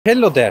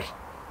Hello there.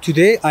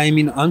 Today I am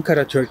in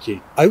Ankara,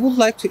 Turkey. I would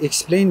like to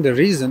explain the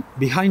reason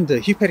behind the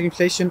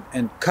hyperinflation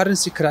and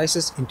currency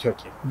crisis in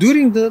Turkey.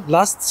 During the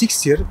last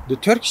 6 years, the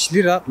Turkish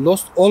lira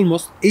lost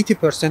almost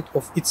 80%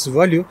 of its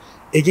value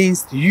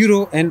against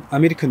euro and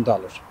American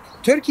dollar.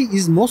 Turkey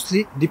is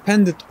mostly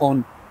dependent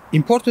on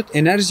imported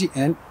energy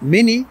and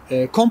many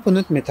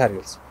component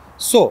materials.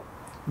 So,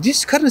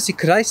 this currency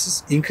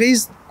crisis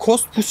increased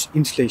cost-push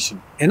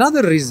inflation.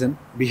 Another reason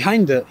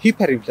behind the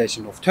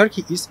hyperinflation of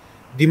Turkey is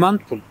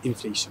demand pull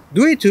inflation.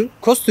 Due to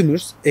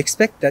customers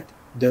expect that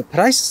the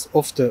prices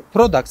of the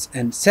products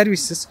and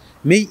services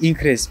may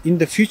increase in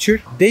the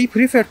future, they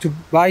prefer to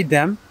buy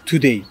them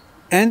today.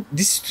 And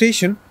this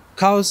situation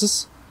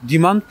causes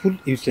demand pull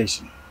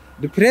inflation.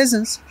 The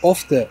presence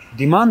of the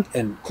demand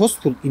and cost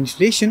pull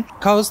inflation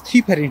caused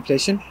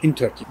hyperinflation in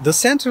Turkey. The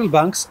central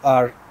banks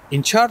are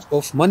in charge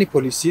of money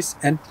policies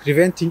and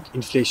preventing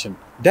inflation.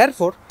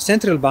 Therefore,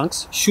 central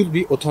banks should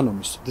be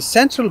autonomous. The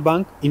central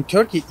bank in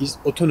Turkey is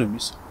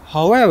autonomous.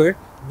 However,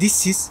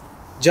 this is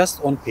just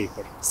on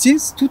paper.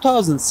 Since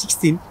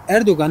 2016,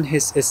 Erdogan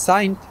has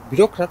assigned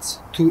bureaucrats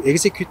to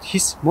execute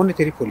his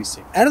monetary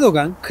policy.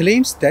 Erdogan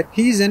claims that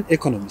he is an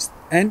economist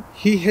and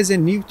he has a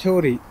new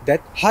theory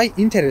that high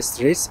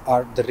interest rates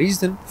are the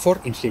reason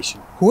for inflation.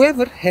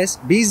 Whoever has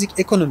basic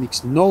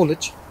economics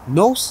knowledge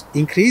knows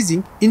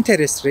increasing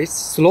interest rates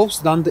slows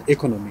down the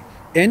economy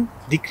and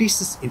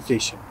decreases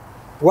inflation.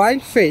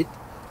 While Fed,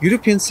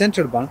 European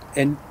Central Bank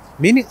and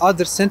many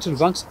other central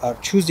banks are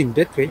choosing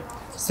that way,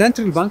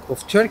 Central Bank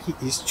of Turkey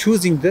is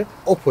choosing the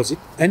opposite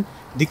and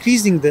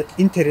decreasing the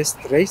interest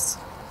rates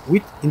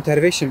with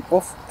intervention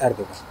of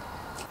Erdogan.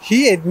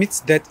 He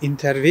admits that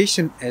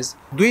intervention as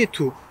due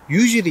to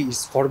usury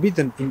is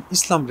forbidden in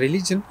Islam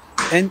religion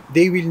and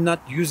they will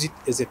not use it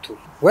as a tool.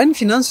 When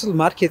financial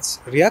markets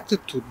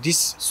reacted to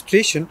this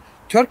situation,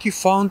 Turkey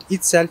found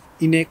itself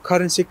in a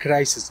currency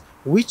crisis,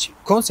 which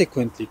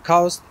consequently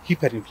caused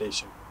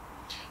hyperinflation.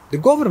 The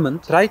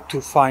government tried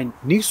to find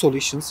new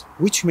solutions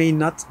which may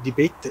not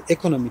debate the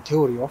economy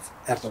theory of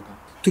Erdogan.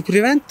 To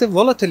prevent the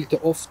volatility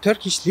of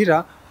Turkish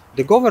lira,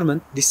 the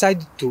government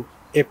decided to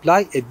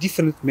apply a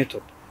different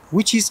method,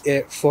 which is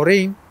a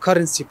foreign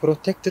currency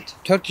protected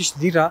Turkish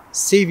lira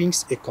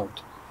savings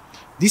account.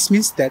 This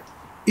means that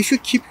if you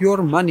keep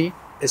your money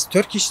as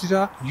Turkish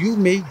lira, you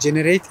may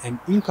generate an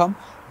income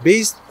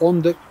based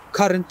on the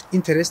current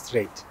interest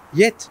rate.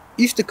 Yet,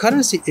 if the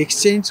currency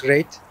exchange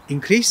rate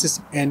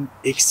increases and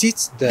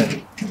exceeds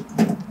the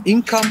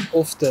income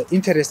of the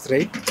interest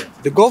rate,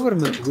 the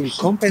government will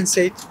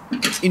compensate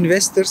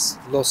investors'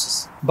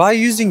 losses. By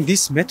using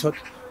this method,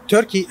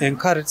 Turkey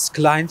encourages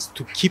clients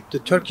to keep the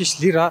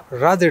Turkish lira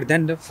rather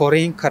than the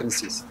foreign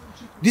currencies.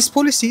 This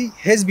policy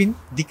has been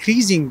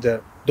decreasing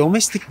the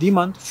domestic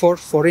demand for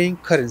foreign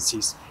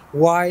currencies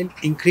while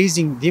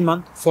increasing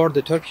demand for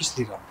the Turkish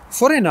lira.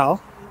 For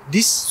now,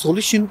 this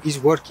solution is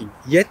working,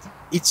 yet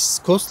it's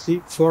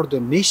costly for the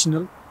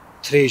national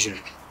treasury.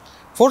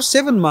 For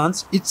 7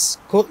 months, it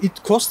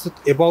costed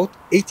about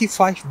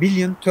 85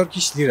 billion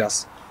Turkish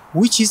liras,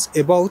 which is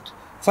about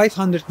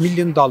 $500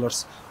 million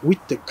with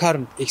the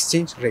current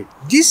exchange rate.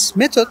 This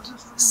method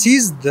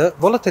sees the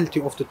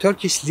volatility of the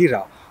Turkish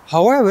lira.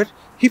 However,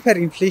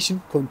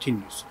 hyperinflation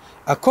continues.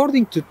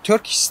 According to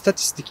Turkish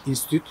Statistics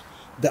Institute,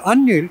 the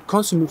annual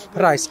consumer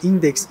price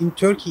index in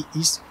Turkey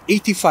is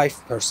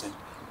 85%,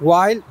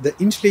 while the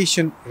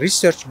inflation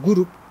research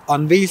group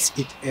unveils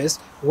it as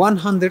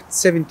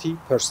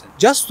 170%.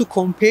 Just to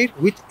compare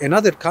with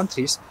another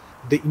countries,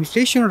 the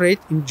inflation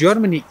rate in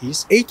Germany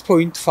is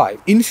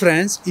 8.5, in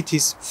France it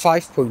is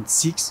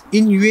 5.6,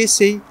 in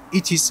USA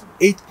it is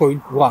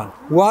 8.1,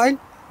 while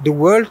the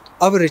world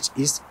average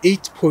is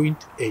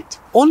 8.8.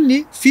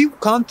 Only few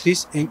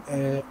countries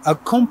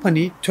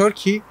accompany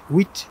Turkey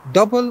with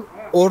double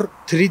or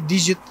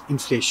three-digit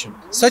inflation,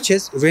 such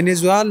as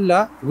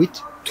Venezuela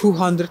with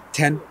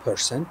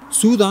 210%,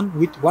 Sudan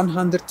with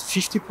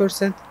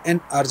 150%,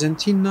 and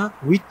Argentina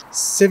with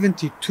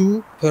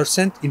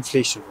 72%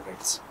 inflation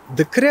rates.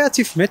 The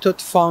creative method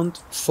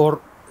found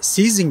for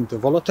seizing the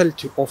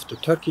volatility of the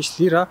Turkish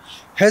lira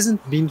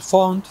hasn't been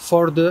found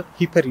for the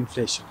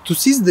hyperinflation. To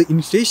seize the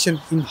inflation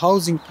in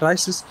housing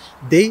prices,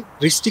 they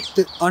restrict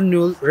the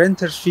annual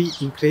rental fee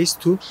increase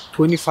to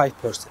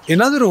 25%.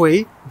 Another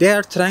way they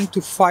are trying to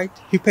fight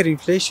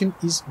hyperinflation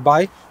is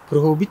by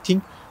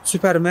prohibiting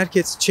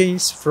supermarket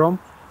chains from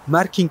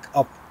marking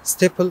up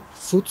staple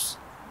foods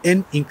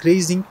and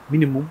increasing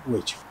minimum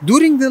wage.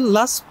 During the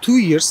last 2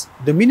 years,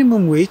 the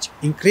minimum wage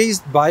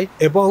increased by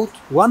about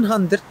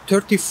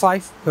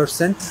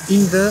 135%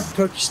 in the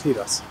Turkish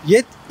liras.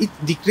 Yet it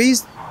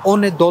decreased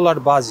on a dollar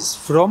basis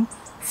from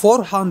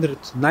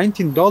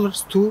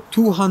 $419 to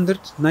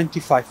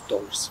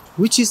 $295,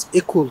 which is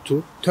equal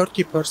to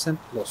 30%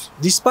 loss.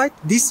 Despite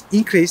this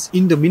increase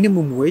in the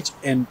minimum wage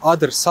and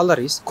other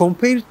salaries,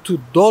 compared to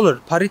dollar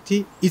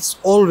parity, it's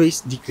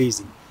always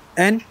decreasing,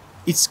 and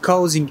it's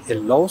causing a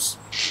loss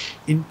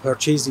in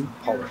purchasing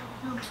power.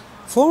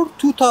 For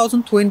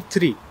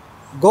 2023,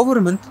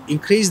 government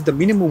increased the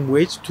minimum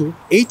wage to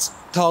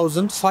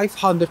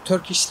 8,500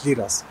 Turkish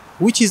liras,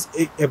 which is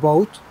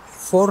about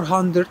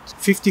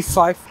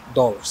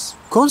 $455.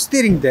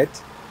 Considering that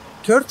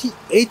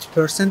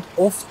 38%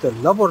 of the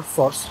labor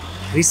force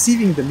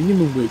receiving the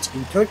minimum wage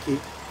in Turkey,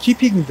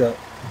 keeping the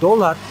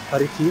dollar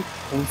parity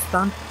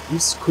constant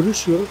is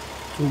crucial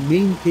to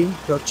maintain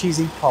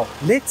purchasing power.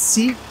 Let's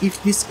see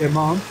if this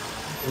amount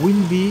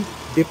will be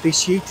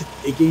depreciated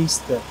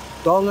against the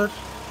dollar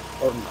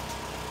or not.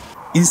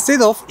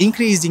 Instead of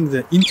increasing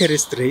the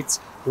interest rates,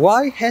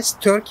 why has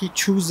Turkey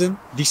chosen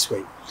this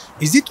way?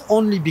 Is it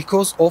only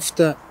because of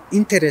the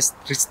interest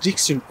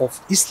restriction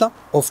of Islam?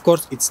 Of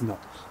course it's not.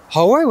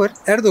 However,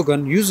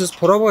 Erdogan uses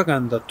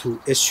propaganda to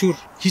assure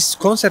his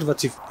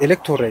conservative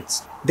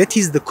electorates that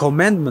is the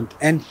commandment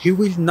and he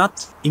will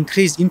not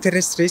increase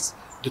interest rates.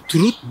 The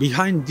truth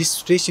behind this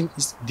situation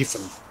is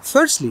different.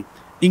 Firstly,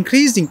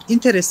 increasing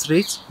interest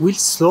rates will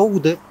slow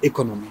the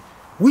economy,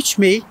 which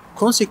may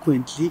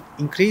consequently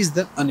increase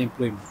the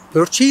unemployment.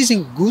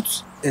 Purchasing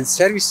goods and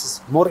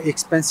services more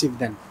expensive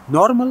than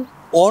normal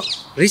or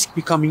risk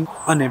becoming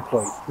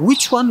unemployed.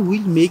 Which one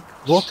will make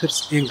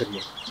voters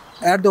angrier?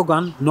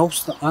 Erdogan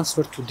knows the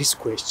answer to this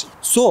question.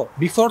 So,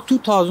 before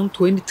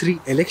 2023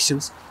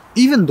 elections,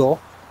 even though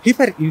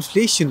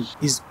hyperinflation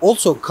is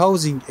also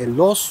causing a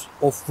loss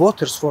of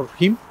voters for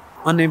him,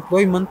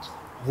 unemployment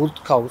would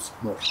cause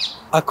more.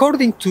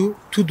 According to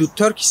the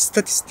Turkish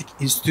Statistics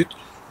Institute,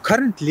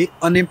 currently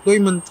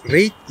unemployment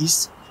rate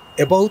is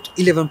about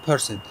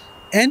 11%,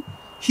 and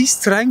he's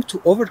trying to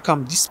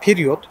overcome this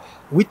period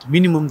with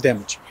minimum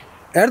damage.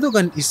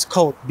 Erdogan is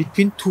caught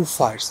between two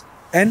fires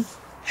and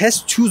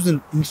has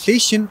chosen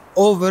inflation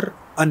over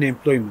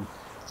unemployment,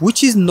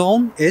 which is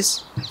known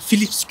as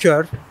Phillips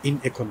curve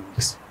in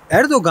economics.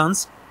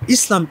 Erdogan's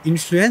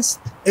Islam-influenced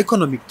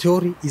economic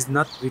theory is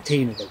not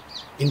retainable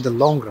in the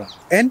long run,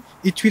 and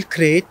it will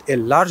create a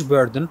large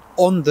burden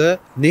on the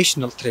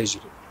national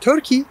treasury.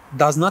 Turkey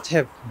does not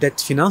have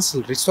that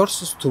financial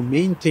resources to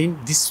maintain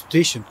this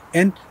situation,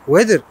 and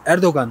whether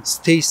Erdogan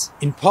stays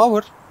in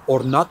power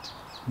or not,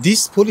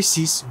 these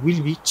policies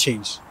will be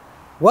changed.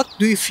 What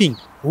do you think?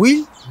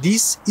 Will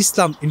these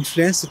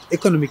Islam-influenced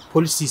economic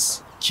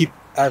policies keep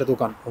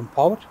Erdogan on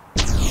power?